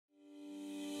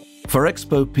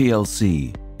Ferrexpo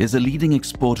plc is a leading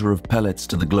exporter of pellets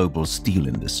to the global steel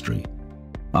industry.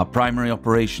 Our primary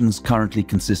operations currently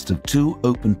consist of 2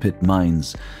 open-pit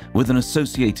mines with an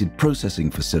associated processing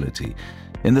facility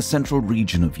in the central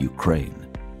region of Ukraine.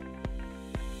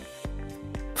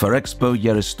 Ferrexpo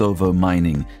Belanovo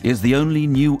Mining is the only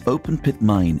new open-pit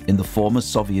mine in the former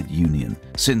Soviet Union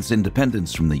since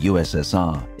independence from the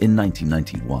USSR in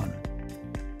 1991.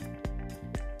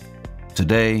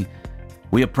 Today,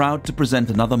 we are proud to present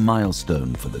another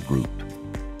milestone for the group,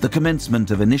 the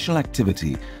commencement of initial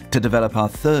activity to develop our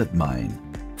 3rd mine,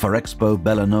 Ferrexpo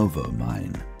Belanovo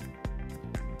Mine.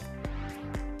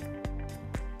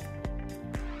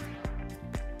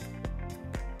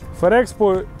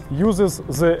 Ferrexpo uses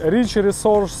the rich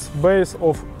resource base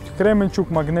of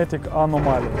Kremenchuk magnetic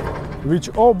anomaly, which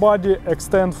ore body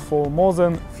extends for more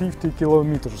than 50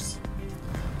 kilometers.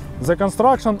 The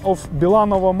construction of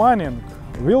Belanovo Mining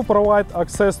will provide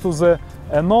access to the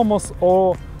enormous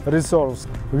ore reserves,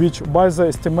 which by the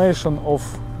estimation of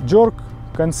JORC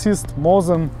consist more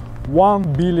than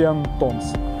 1 billion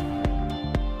tons.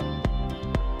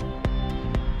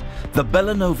 The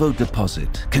Belanovo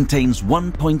deposit contains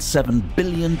 1.7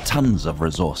 billion tons of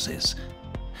resources.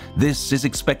 This is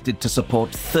expected to support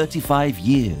 35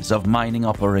 years of mining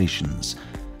operations,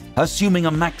 assuming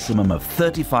a maximum of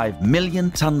 35 million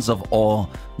tons of ore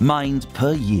mined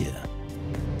per year.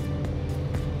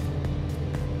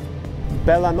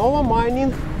 Belanovo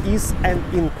Mining is an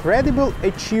incredible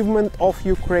achievement of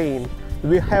Ukraine.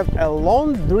 We have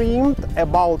long dreamed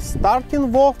about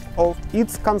starting work of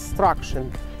its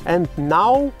construction, and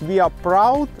now we are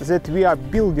proud that we are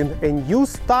building a new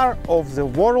star of the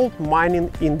world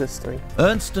mining industry.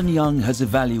 Ernst & Young has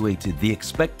evaluated the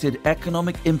expected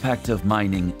economic impact of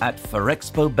mining at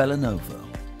Ferrexpo Belanovo.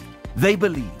 They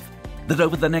believe that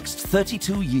over the next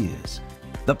 32 years,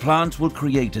 the plant will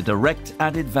create a direct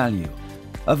added value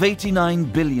of 89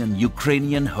 billion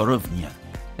Ukrainian hryvnia,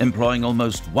 employing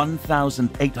almost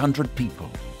 1,800 people.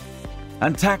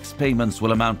 And tax payments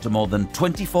will amount to more than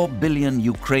 24 billion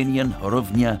Ukrainian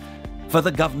hryvnia for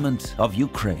the government of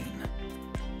Ukraine.